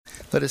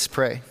Let us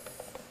pray.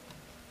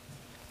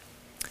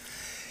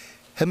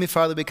 Heavenly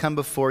Father, we come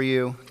before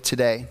you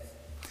today.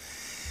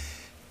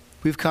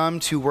 We've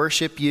come to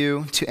worship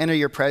you, to enter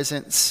your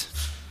presence.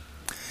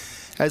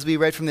 As we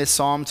read from this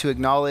psalm, to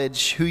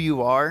acknowledge who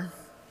you are,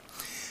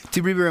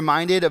 to be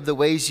reminded of the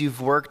ways you've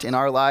worked in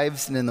our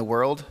lives and in the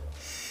world,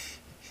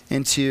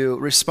 and to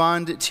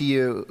respond to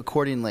you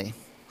accordingly.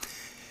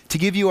 To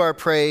give you our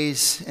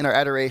praise and our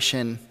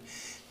adoration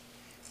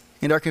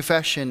and our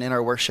confession and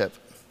our worship.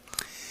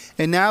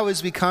 And now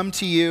as we come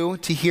to you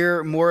to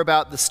hear more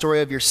about the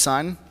story of your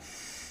Son,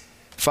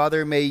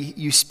 Father, may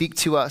you speak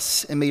to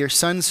us and may your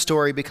Son's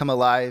story become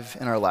alive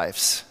in our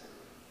lives.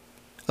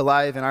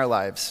 Alive in our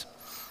lives.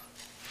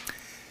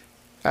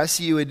 I ask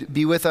you would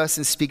be with us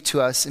and speak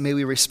to us, and may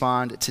we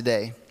respond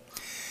today.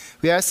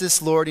 We ask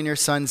this, Lord, in your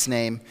Son's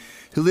name,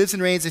 who lives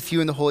and reigns with you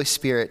in the Holy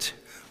Spirit,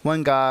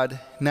 one God,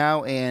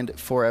 now and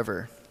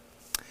forever.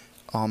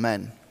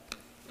 Amen.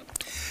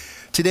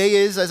 Today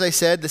is, as I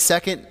said, the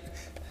second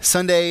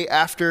Sunday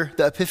after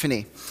the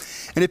Epiphany.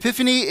 And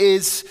Epiphany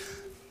is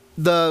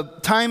the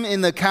time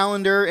in the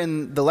calendar,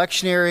 in the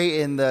lectionary,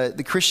 in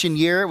the Christian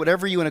year,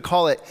 whatever you want to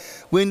call it,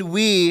 when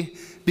we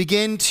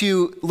begin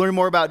to learn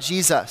more about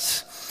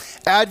Jesus.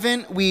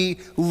 Advent, we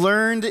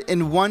learned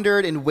and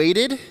wondered and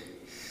waited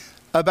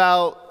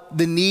about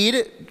the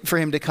need for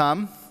him to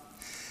come.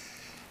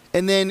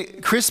 And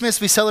then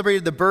Christmas, we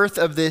celebrated the birth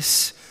of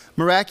this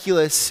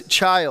miraculous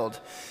child.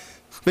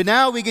 But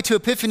now we get to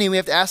Epiphany and we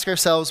have to ask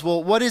ourselves,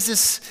 well, what is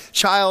this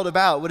child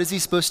about? What is he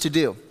supposed to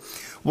do?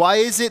 Why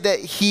is it that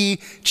he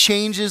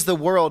changes the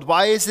world?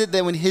 Why is it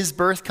that when his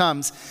birth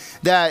comes,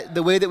 that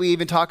the way that we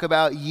even talk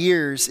about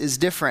years is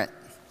different?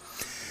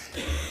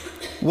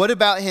 What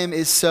about him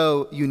is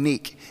so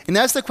unique? And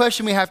that's the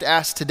question we have to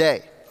ask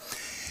today.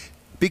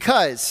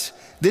 Because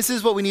this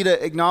is what we need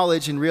to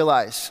acknowledge and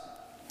realize.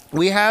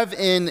 We have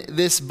in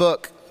this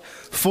book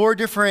 4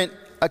 different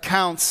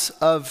accounts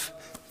of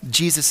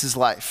Jesus'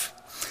 life.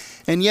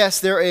 And yes,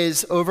 there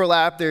is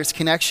overlap, there's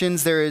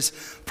connections, there is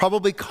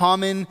probably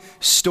common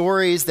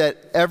stories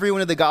that every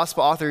one of the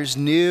gospel authors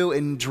knew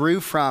and drew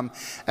from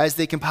as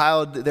they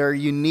compiled their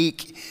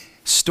unique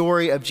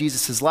story of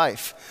Jesus'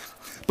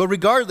 life. But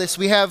regardless,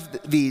 we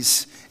have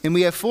these, and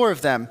we have 4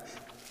 of them.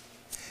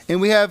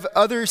 And we have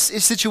other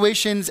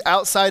situations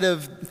outside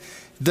of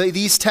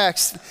these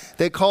texts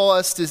that call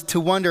us to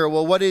wonder,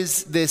 well, what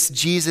is this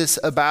Jesus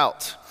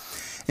about?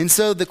 And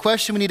so the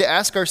question we need to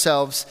ask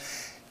ourselves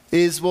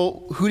is,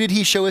 well, who did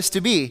he show us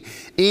to be?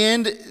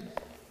 And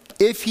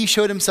if he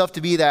showed himself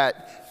to be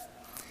that,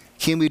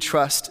 can we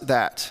trust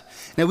that?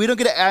 Now, we don't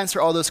get to answer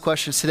all those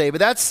questions today, but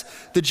that's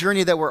the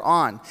journey that we're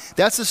on.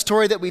 That's the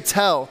story that we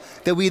tell,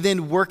 that we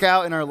then work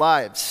out in our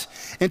lives.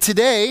 And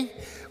today,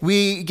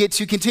 we get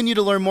to continue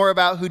to learn more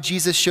about who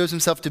Jesus shows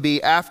himself to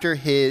be after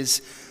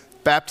his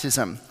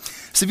baptism.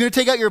 So if you're going to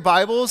take out your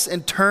Bibles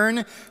and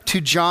turn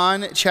to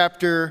John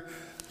chapter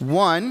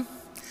 1,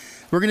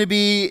 we're going to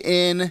be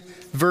in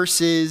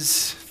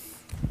verses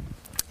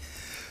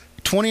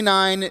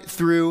 29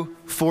 through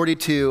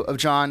 42 of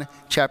John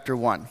chapter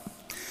 1.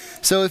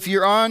 So if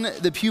you're on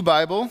the Pew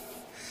Bible,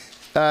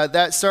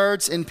 that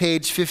starts in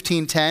page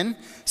 1510.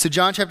 So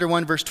John chapter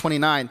 1, verse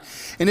 29.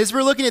 And as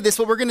we're looking at this,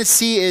 what we're going to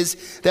see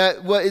is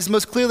that what is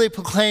most clearly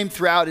proclaimed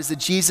throughout is that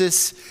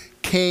Jesus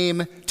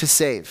came to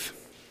save.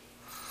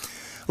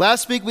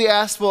 Last week we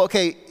asked, well,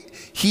 okay,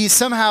 he's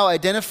somehow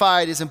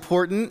identified as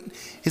important.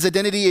 His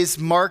identity is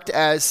marked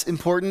as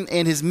important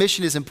and his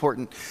mission is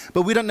important.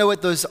 But we don't know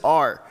what those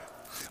are.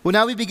 Well,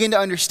 now we begin to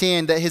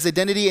understand that his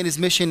identity and his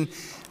mission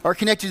are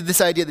connected to this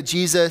idea that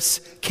Jesus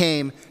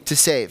came to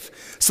save.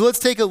 So let's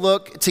take a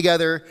look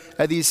together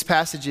at these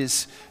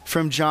passages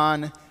from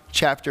John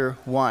chapter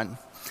 1.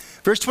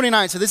 Verse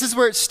 29, so this is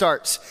where it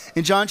starts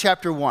in John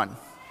chapter 1.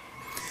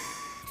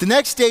 The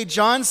next day,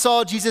 John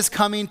saw Jesus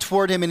coming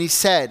toward him and he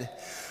said,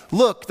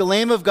 "Look, the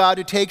Lamb of God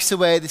who takes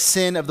away the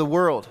sin of the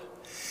world.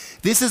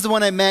 This is the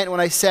one I meant when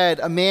I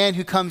said, a man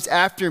who comes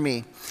after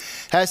me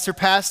has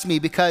surpassed me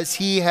because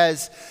he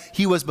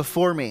was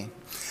before me.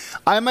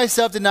 I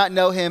myself did not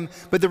know him,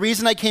 but the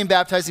reason I came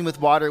baptizing with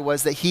water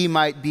was that he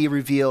might be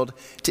revealed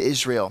to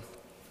Israel."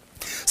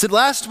 So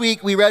last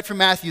week we read from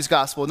Matthew's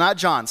gospel, not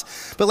John's.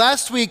 But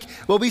last week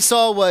what we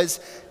saw was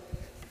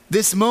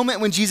this moment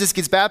when Jesus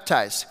gets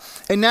baptized.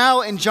 And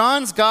now in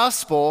John's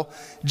gospel,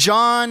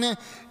 John,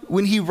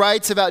 when he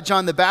writes about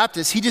John the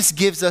Baptist, he just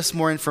gives us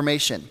more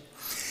information.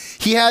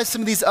 He has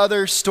some of these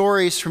other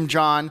stories from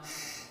John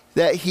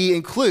that he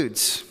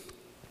includes.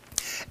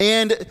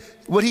 And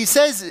what he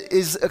says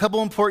is a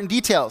couple important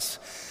details.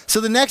 So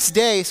the next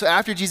day, so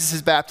after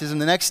Jesus' baptism,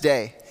 the next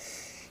day,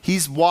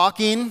 he's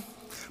walking,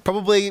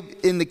 probably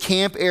in the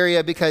camp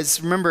area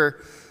because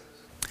remember,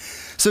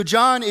 so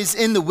John is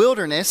in the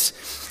wilderness.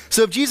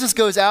 So if Jesus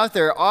goes out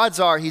there, odds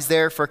are he's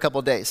there for a couple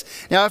of days.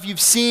 Now, if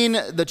you've seen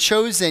The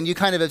Chosen, you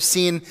kind of have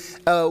seen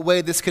a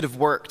way this could have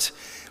worked,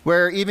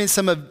 where even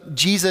some of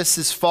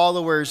Jesus'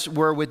 followers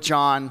were with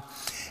John.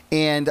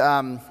 And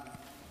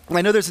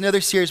I know there's another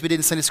series we did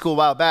in Sunday school a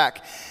while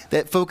back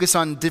that focus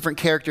on different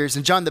characters,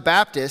 and John the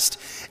Baptist.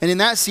 And in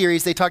that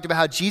series, they talked about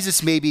how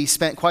Jesus maybe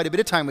spent quite a bit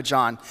of time with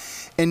John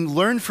and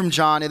learned from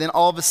John, and then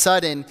all of a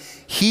sudden,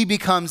 he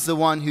becomes the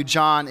one who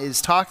John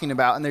is talking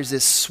about, and there's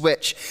this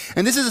switch.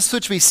 And this is a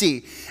switch we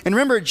see. And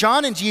remember,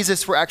 John and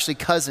Jesus were actually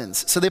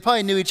cousins, so they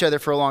probably knew each other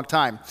for a long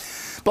time.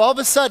 But all of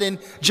a sudden,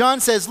 John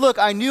says, look,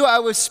 I knew I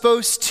was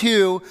supposed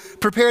to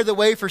prepare the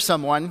way for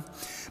someone,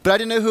 but I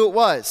didn't know who it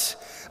was.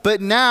 But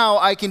now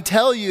I can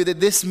tell you that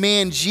this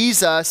man,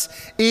 Jesus,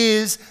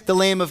 is the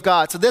Lamb of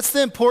God. So that's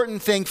the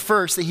important thing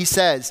first that he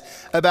says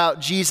about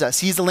Jesus.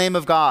 He's the Lamb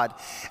of God.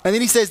 And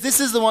then he says, this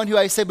is the one who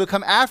I said would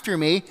come after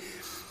me,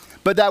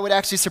 but that would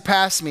actually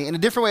surpass me. And a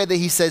different way that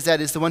he says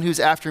that is the one who's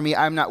after me,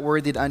 I'm not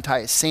worthy to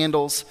untie his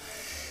sandals.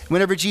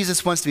 Whenever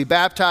Jesus wants to be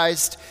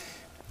baptized,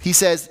 he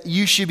says,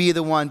 you should be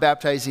the one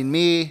baptizing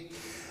me.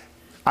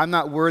 I'm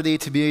not worthy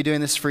to be doing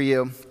this for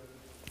you.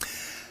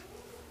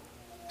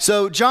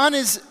 So John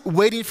is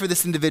waiting for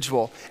this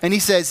individual, and he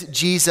says,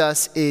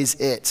 Jesus is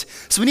it.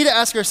 So we need to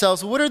ask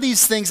ourselves, what are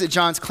these things that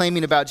John's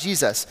claiming about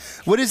Jesus?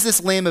 What is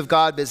this Lamb of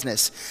God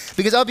business?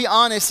 Because I'll be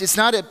honest, it's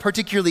not a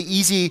particularly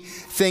easy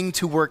thing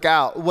to work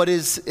out. What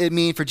does it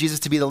mean for Jesus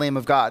to be the Lamb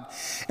of God?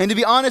 And to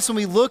be honest, when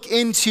we look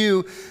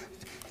into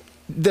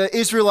the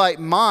Israelite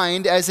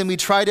mind, as in we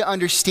try to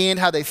understand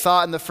how they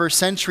thought in the first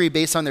century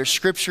based on their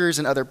scriptures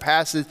and other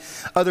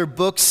passages, other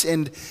books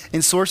and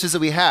sources that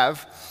we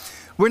have,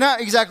 we're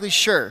not exactly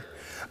sure.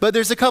 But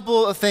there's a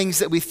couple of things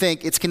that we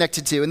think it's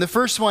connected to. And the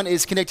first one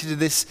is connected to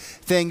this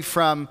thing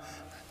from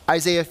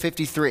Isaiah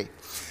 53.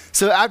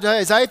 So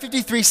Isaiah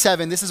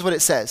 53:7, this is what it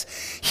says.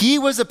 He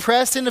was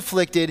oppressed and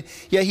afflicted,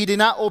 yet he did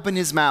not open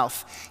his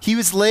mouth. He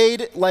was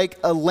laid like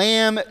a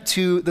lamb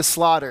to the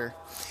slaughter,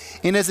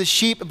 and as a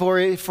sheep for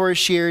his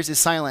shears is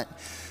silent.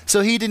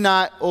 So he did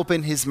not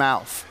open his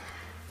mouth.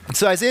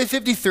 So Isaiah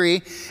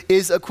 53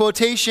 is a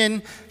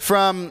quotation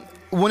from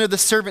one of the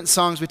servant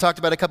songs we talked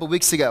about a couple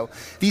weeks ago.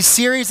 These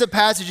series of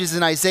passages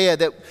in Isaiah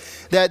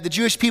that the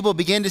Jewish people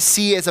began to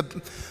see as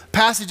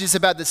passages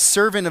about the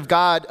servant of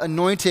God,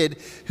 anointed,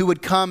 who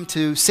would come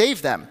to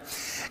save them.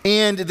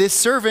 And this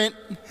servant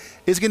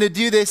is going to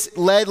do this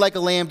led like a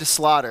lamb to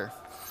slaughter.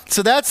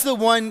 So that's the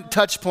one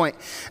touch point.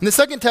 And the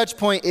second touch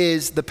point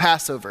is the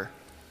Passover.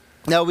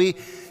 Now we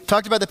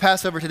talked about the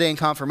Passover today in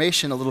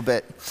confirmation a little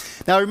bit.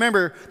 Now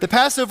remember, the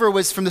Passover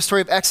was from the story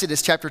of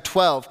Exodus chapter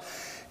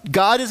 12.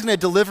 God is going to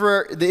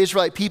deliver the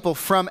Israelite people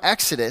from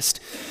Exodus.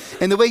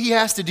 And the way he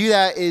has to do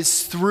that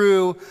is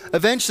through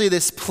eventually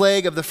this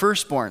plague of the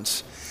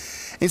firstborns.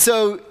 And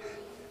so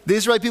the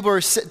Israelite people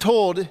are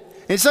told, and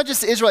it's not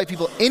just the Israelite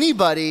people,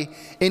 anybody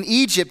in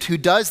Egypt who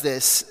does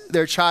this,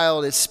 their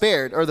child is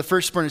spared, or the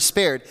firstborn is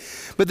spared.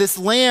 But this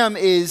lamb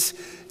is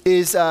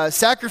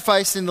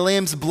sacrificed, and the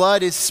lamb's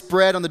blood is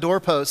spread on the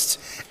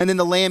doorposts, and then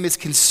the lamb is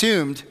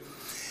consumed.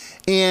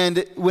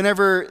 And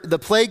whenever the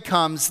plague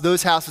comes,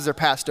 those houses are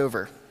passed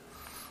over.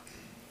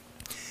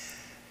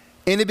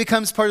 And it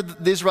becomes part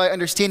of the Israelite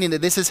understanding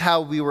that this is how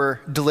we were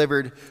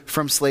delivered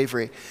from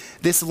slavery.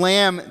 This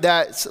lamb,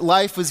 that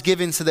life was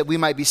given so that we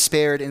might be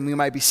spared and we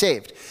might be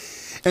saved.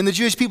 And the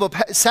Jewish people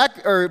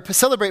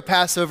celebrate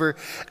Passover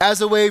as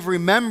a way of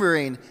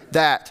remembering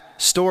that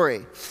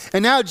story.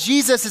 And now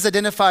Jesus is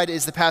identified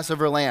as the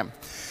Passover lamb.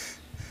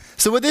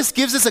 So what this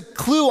gives us a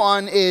clue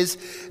on is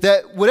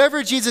that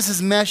whatever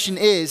Jesus' mission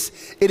is,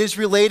 it is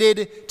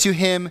related to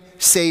him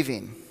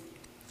saving.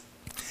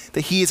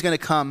 That he is going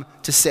to come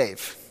to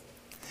save.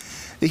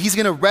 That he's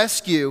going to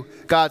rescue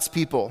God's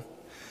people.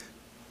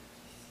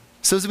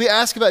 So as we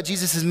ask about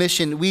Jesus'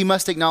 mission, we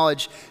must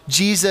acknowledge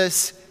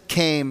Jesus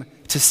came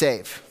to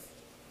save.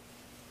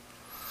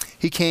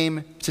 He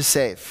came to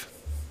save.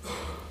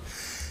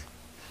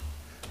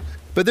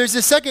 But there's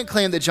a second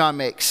claim that John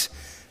makes,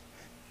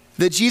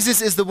 that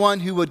Jesus is the one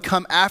who would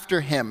come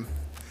after him,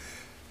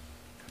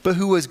 but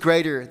who was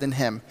greater than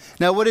him.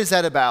 Now, what is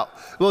that about?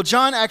 Well,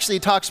 John actually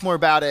talks more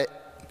about it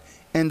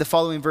in the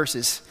following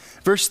verses.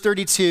 Verse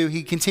 32,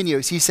 he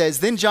continues. He says,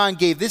 then John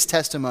gave this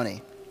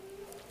testimony.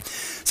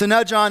 So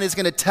now John is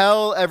going to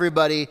tell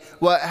everybody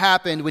what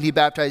happened when he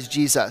baptized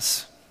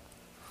Jesus.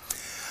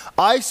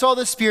 I saw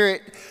the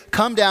Spirit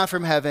come down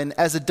from heaven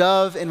as a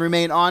dove and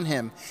remain on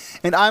him.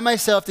 And I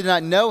myself did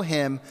not know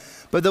him,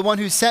 but the one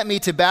who sent me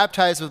to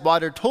baptize with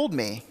water told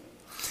me.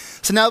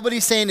 So now what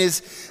he's saying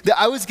is that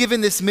I was given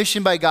this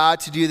mission by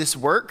God to do this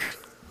work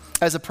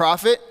as a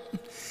prophet.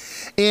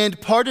 And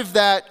part of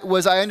that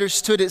was I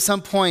understood at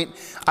some point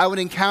I would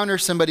encounter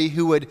somebody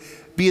who would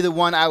be the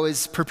one I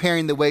was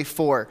preparing the way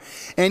for.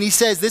 And he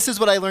says, this is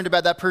what I learned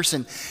about that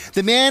person.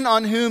 The man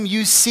on whom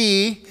you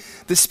see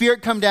the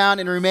Spirit come down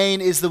and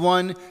remain is the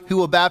one who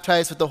will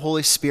baptize with the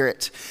Holy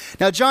Spirit.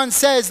 Now John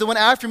says the one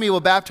after me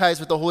will baptize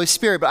with the Holy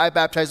Spirit, but I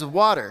baptize with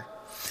water.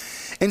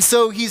 And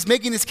so he's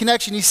making this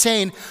connection. He's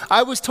saying,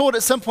 I was told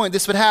at some point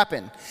this would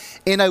happen,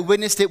 and I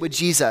witnessed it with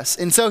Jesus.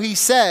 And so he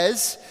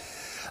says,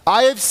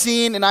 I have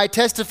seen and I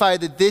testify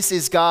that this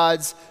is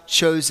God's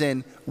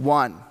chosen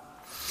one.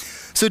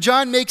 So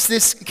John makes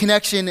this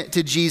connection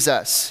to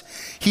Jesus.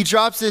 He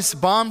drops this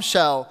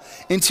bombshell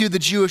into the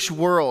Jewish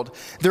world.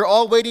 They're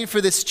all waiting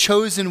for this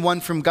chosen one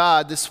from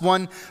God, this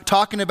one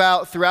talking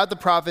about throughout the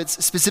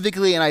prophets,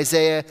 specifically in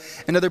Isaiah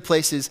and other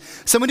places,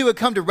 someone who would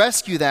come to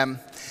rescue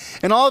them.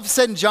 And all of a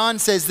sudden, John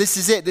says, this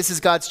is it. This is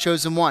God's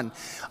chosen one.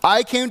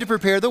 I came to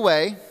prepare the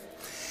way.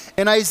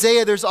 In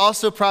Isaiah, there's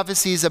also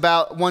prophecies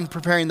about one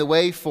preparing the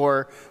way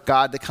for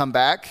God to come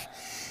back.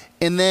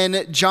 And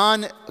then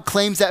John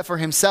claims that for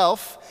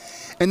himself.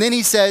 And then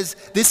he says,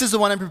 this is the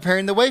one I'm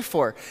preparing the way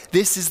for.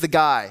 This is the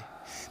guy.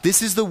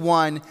 This is the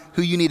one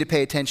who you need to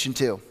pay attention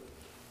to.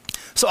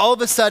 So all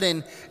of a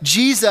sudden,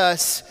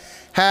 Jesus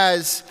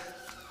has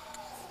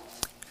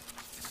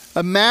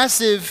a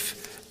massive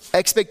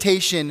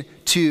expectation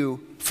to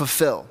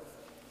fulfill.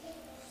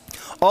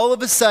 All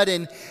of a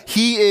sudden,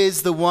 he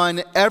is the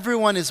one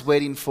everyone is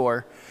waiting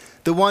for,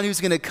 the one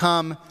who's going to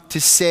come to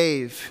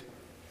save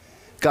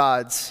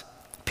God's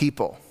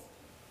people.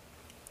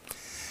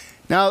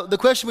 Now, the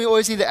question we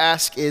always need to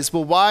ask is,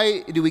 well,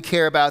 why do we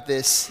care about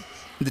this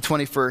in the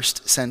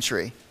 21st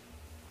century?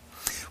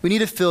 We need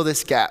to fill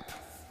this gap.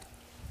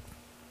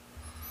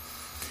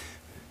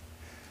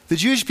 The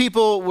Jewish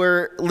people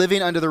were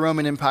living under the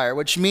Roman Empire,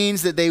 which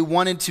means that they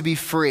wanted to be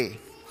free.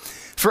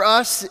 For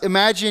us,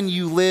 imagine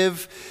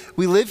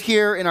we live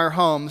here in our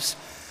homes,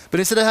 but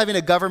instead of having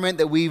a government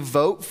that we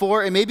vote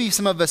for, and maybe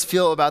some of us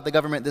feel about the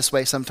government this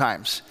way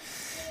sometimes,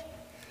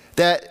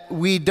 that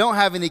we don't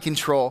have any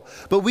control,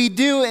 but we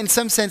do in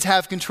some sense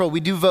have control. We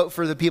do vote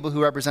for the people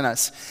who represent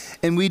us,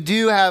 and we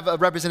do have a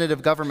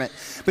representative government.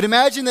 But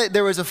imagine that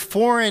there was a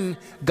foreign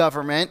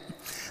government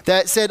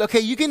that said, okay,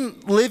 you can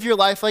live your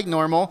life like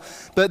normal,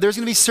 but there's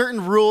going to be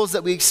certain rules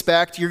that we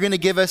expect. You're going to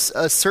give us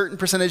a certain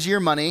percentage of your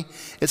money.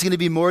 It's going to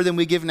be more than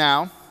we give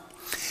now.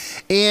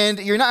 And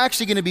you're not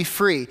actually going to be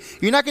free.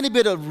 You're not going to be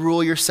able to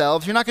rule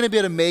yourselves. You're not going to be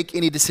able to make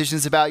any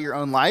decisions about your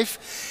own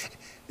life.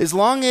 As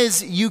long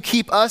as you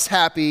keep us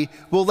happy,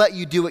 we'll let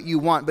you do what you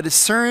want. But as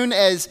soon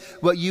as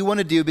what you want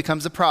to do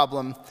becomes a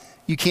problem,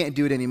 you can't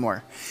do it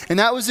anymore. And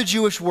that was the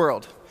Jewish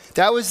world.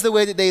 That was the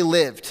way that they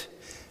lived.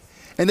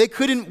 And they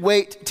couldn't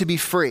wait to be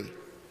free.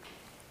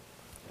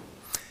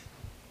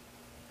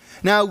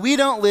 Now, we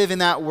don't live in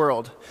that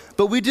world,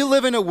 but we do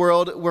live in a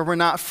world where we're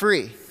not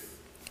free.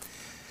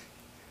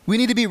 We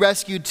need to be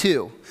rescued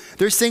too.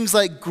 There's things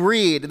like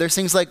greed, there's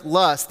things like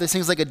lust, there's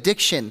things like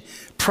addiction,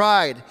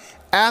 pride,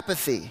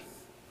 apathy,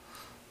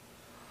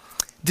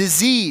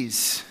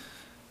 disease.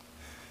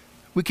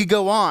 We could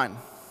go on.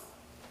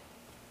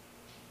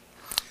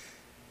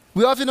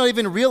 We often don't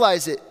even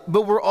realize it,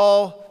 but we're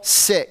all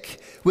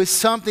sick with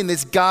something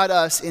that's got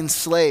us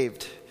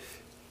enslaved.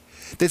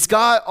 That's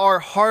got our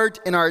heart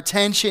and our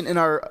attention and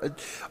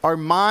our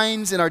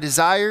minds and our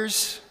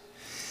desires.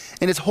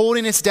 And it's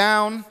holding us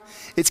down.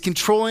 It's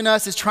controlling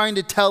us. It's trying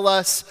to tell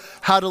us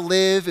how to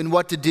live and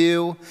what to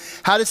do,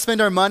 how to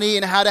spend our money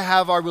and how to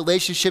have our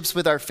relationships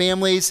with our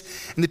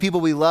families and the people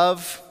we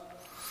love.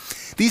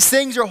 These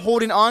things are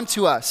holding on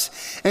to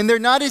us, and they're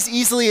not as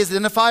easily as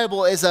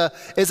identifiable as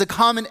a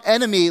common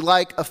enemy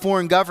like a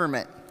foreign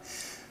government.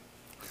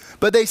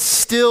 But they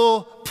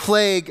still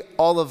plague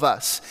all of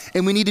us,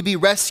 and we need to be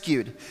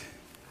rescued.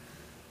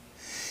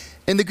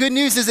 And the good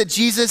news is that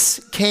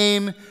Jesus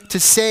came to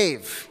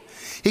save.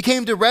 He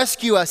came to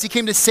rescue us. He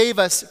came to save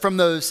us from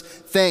those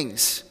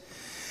things.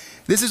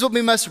 This is what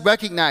we must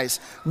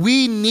recognize.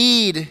 We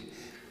need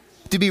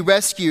to be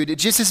rescued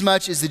just as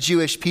much as the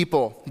Jewish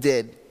people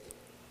did.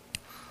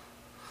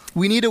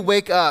 We need to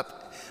wake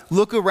up,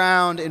 look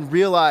around, and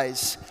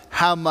realize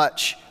how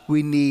much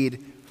we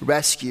need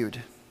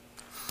rescued.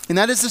 And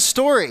that is the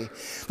story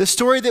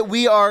that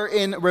we are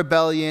in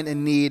rebellion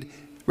and need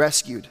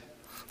rescued,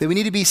 that we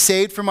need to be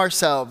saved from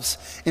ourselves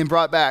and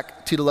brought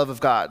back to the love of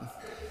God.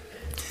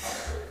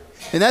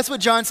 And that's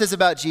what John says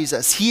about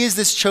Jesus. He is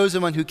this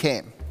chosen one who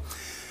came.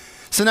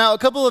 So now a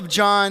couple of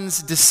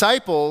John's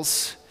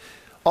disciples,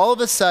 all of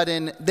a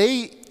sudden,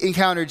 they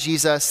encounter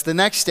Jesus the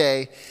next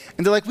day,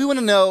 and they're like, we want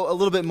to know a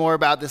little bit more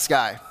about this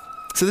guy.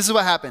 So this is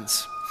what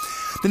happens.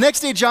 The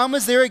next day, John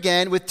was there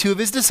again with two of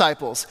his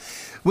disciples.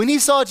 When he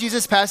saw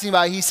Jesus passing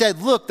by, he said,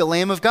 look, the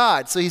Lamb of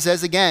God. So he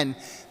says again,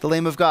 the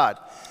Lamb of God.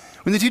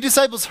 When the two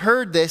disciples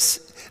heard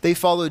this, they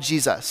followed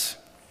Jesus.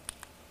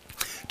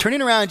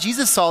 Turning around,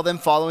 Jesus saw them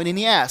following, and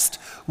he asked,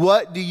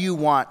 what do you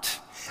want?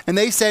 And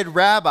they said,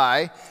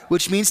 Rabbi,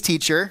 which means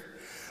teacher,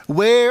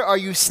 where are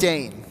you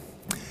staying?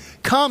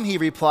 Come, he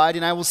replied,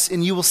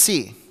 and you will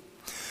see.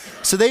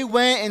 So they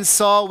went and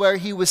saw where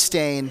he was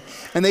staying,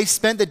 and they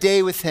spent the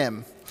day with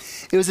him.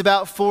 It was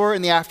about 4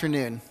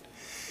 p.m.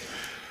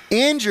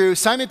 Andrew,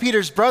 Simon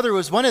Peter's brother,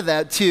 was one of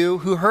the two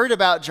who heard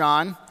what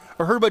John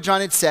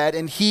had said,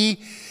 and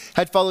he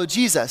had followed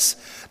Jesus.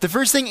 The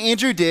first thing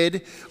Andrew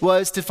did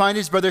was to find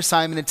his brother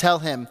Simon and tell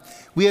him,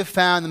 we have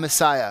found the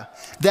Messiah.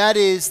 That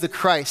is the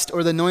Christ,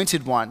 or the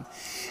anointed one.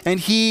 And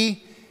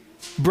he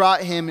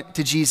brought him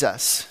to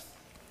Jesus.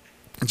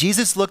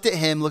 Jesus looked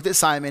at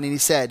Simon, and he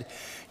said,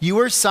 you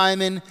are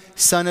Simon,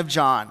 son of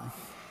John.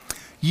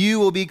 You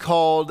will be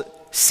called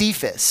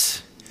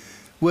Cephas,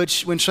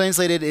 which when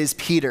translated is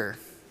Peter.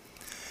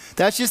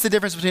 That's just the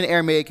difference between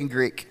Aramaic and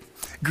Greek.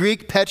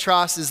 Greek,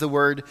 Petros is the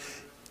word.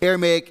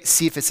 Aramaic,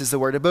 Cephas is the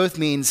word. It both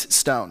means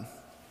stone.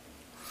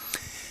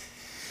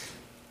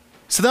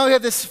 So now we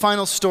have this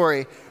final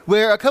story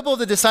where a couple of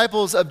the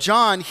disciples of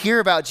John hear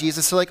about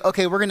Jesus. They're like,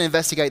 okay, we're going to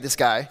investigate this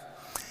guy.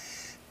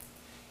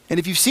 And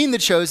if you've seen The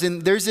Chosen,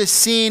 there's this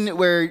scene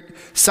where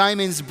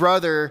Simon's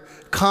brother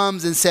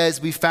comes and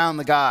says, we found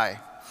the guy.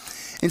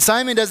 And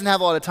Simon doesn't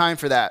have a lot of time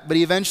for that, but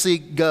he eventually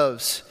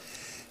goes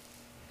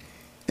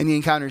and he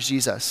encounters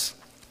Jesus.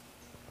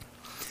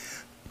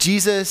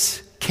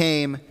 Jesus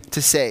came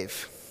to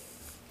save.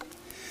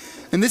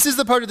 And this is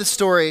the part of the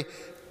story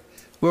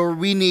where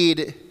we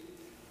need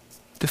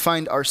to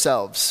find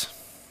ourselves.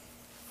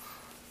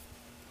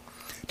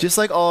 Just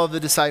like all of the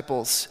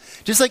disciples,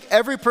 just like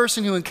every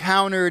person who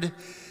encountered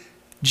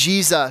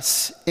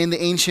Jesus in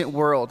the ancient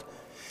world,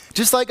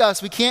 just like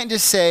us, we can't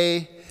just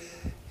say,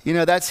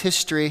 that's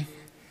history.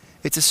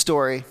 It's a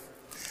story.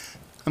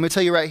 I'm going to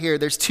tell you right here,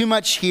 there's too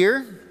much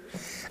here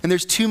and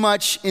there's too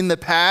much in the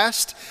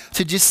past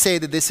to just say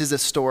that this is a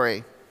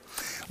story.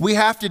 We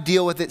have to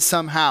deal with it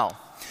somehow.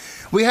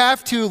 We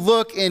have to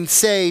look and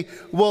say,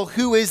 well,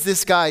 who is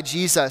this guy,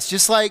 Jesus?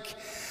 Just like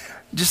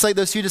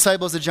those two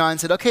disciples of John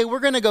said, okay, we're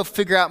going to go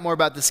figure out more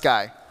about this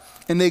guy.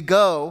 And they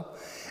go,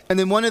 and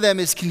then one of them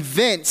is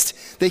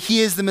convinced that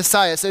he is the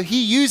Messiah. So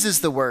he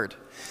uses the word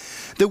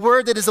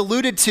that is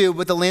alluded to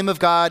with the Lamb of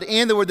God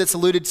and the word that's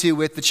alluded to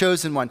with the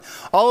Chosen One.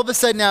 All of a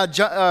sudden now,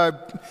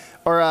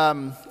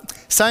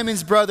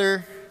 Simon's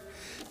brother,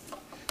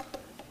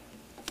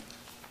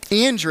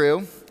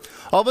 Andrew,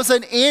 all of a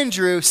sudden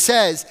Andrew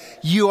says,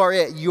 you are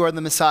it. You are the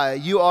Messiah.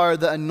 You are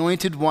the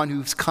anointed one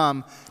who's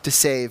come to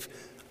save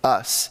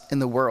us in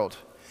the world.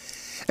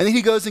 And then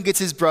he goes and gets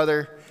his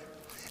brother,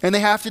 and they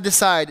have to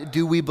decide,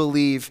 do we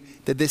believe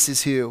that this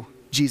is who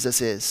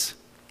Jesus is?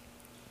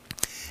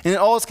 And it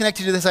all is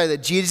connected to this idea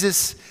that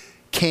Jesus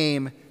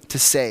came to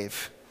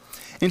save.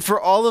 And for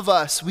all of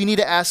us, we need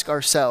to ask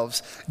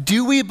ourselves,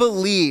 do we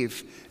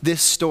believe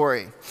this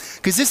story?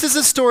 Because this is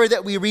a story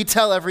that we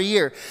retell every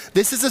year.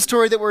 This is a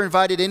story that we're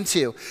invited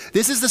into.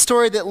 This is the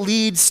story that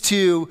leads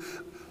to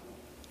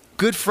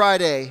Good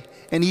Friday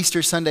and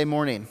Easter Sunday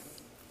morning.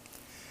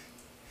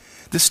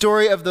 The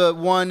story of the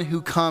one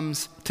who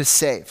comes to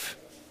save.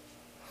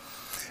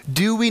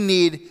 Do we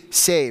need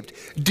saved?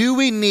 Do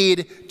we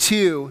need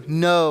to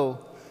know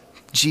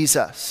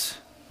Jesus?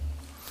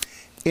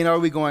 And are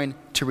we going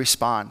to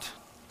respond?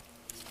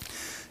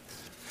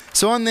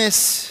 So on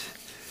this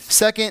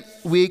second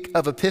week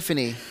of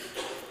Epiphany,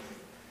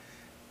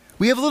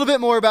 we have a little bit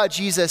more about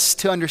Jesus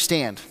to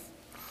understand.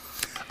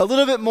 A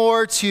little bit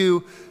more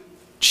to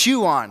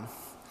chew on.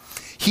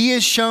 He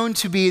is shown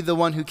to be the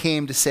one who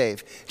came to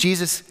save.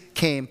 Jesus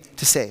came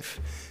to save.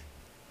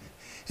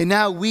 And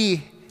now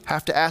we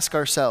have to ask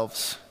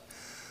ourselves,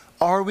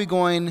 are we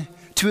going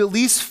to at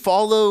least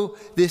follow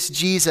this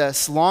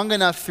Jesus long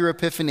enough through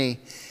Epiphany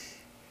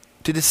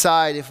to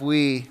decide if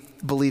we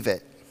believe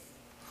it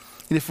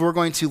and if we're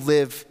going to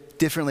live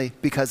differently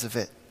because of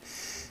it?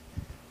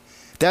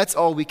 That's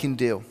all we can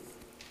do.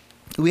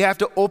 We have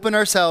to open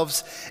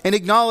ourselves and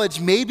acknowledge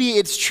maybe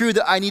it's true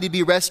that I need to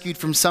be rescued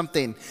from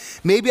something.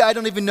 Maybe I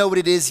don't even know what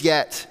it is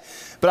yet,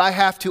 but I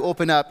have to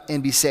open up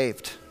and be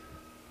saved.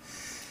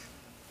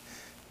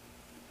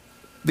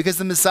 Because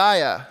the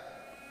Messiah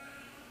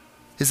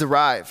has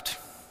arrived.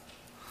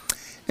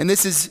 And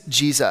this is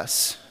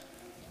Jesus.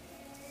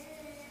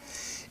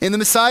 And the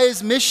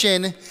Messiah's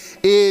mission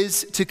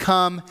is to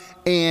come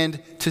and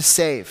to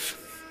save.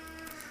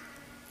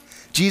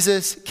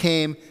 Jesus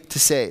came to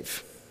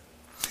save.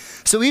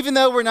 So even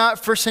though we're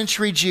not first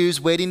century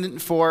Jews waiting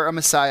for a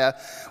Messiah,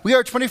 we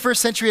are 21st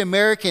century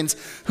Americans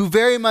who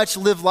very much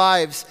live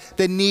lives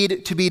that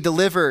need to be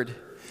delivered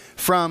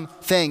from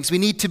things. We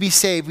need to be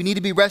saved. We need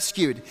to be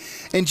rescued.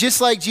 And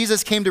just like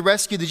Jesus came to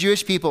rescue the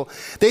Jewish people,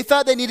 they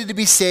thought they needed to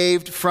be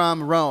saved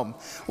from Rome.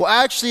 Well,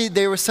 actually,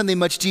 there was something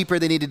much deeper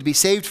they needed to be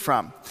saved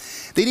from.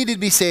 They needed to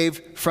be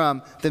saved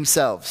from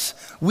themselves.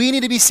 We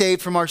need to be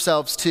saved from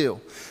ourselves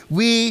too.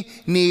 We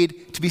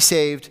need to be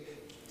saved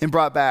and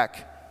brought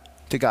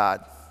back to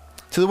God.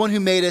 To the one who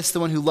made us, the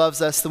one who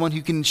loves us, the one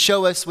who can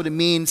show us what it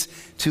means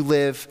to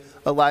live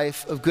a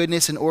life of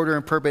goodness and order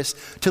and purpose,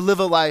 to live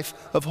a life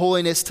of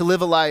holiness, to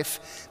live a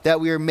life that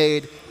we are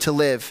made to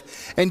live.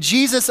 And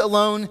Jesus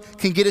alone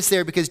can get us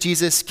there because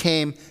Jesus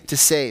came to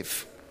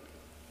save.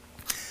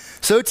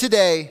 So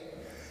today,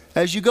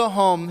 as you go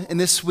home in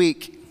this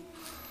week,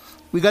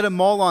 we got to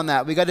mull on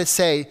that. We got to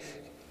say,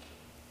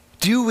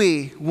 do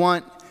we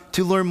want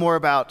to learn more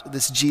about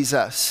this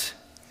Jesus?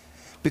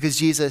 Because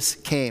Jesus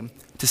came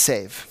to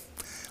save.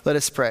 Let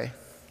us pray.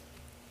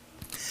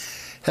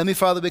 Heavenly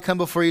Father, we come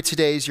before you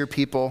today as your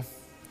people.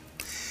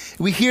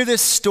 We hear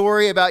this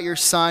story about your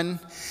son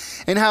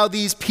and how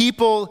these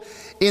people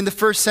in the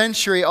first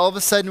century all of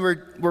a sudden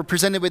were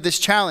presented with this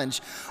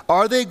challenge.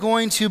 Are they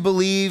going to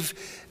believe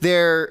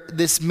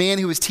this man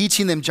who was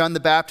teaching them, John the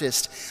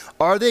Baptist?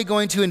 Are they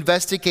going to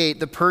investigate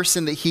the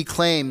person that he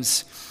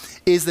claims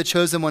is the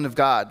chosen one of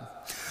God?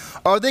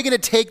 Are they going to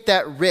take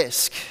that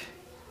risk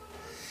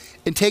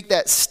and take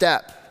that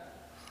step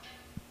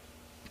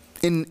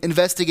and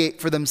investigate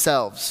for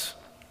themselves?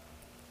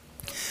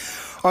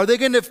 Are they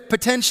going to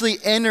potentially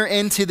enter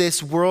into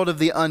this world of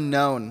the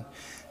unknown,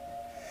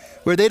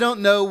 where they don't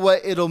know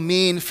what it'll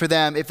mean for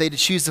them if they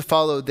choose to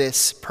follow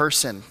this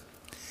person?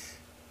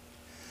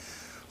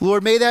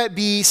 Lord, may that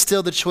be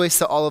still the choice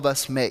that all of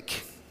us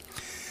make.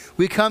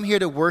 We come here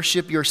to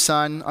worship your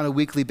Son on a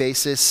weekly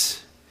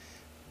basis.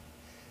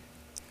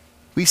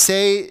 We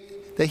say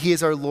that he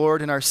is our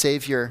Lord and our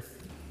Savior.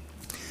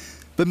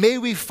 But may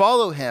we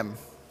follow him,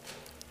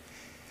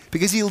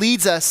 because he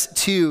leads us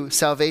to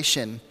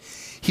salvation.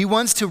 He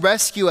wants to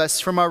rescue us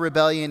from our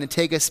rebellion and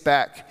take us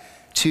back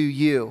to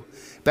you,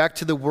 back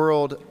to the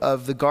world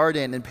of the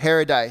garden and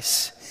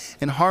paradise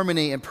and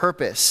harmony and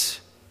purpose,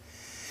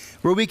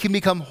 where we can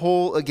become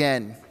whole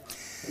again,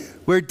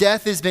 where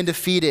death has been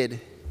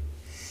defeated,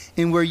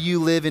 and where you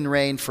live and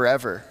reign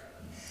forever.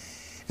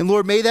 And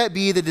Lord, may that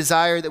be the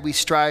desire that we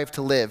strive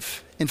to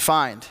live and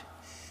find,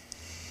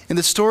 and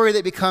the story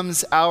that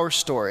becomes our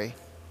story.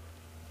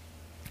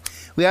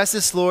 We ask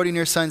this, Lord, in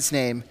your Son's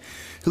name,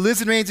 who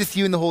lives and reigns with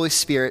you in the Holy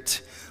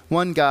Spirit,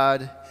 one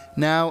God,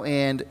 now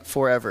and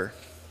forever.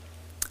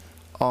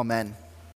 Amen.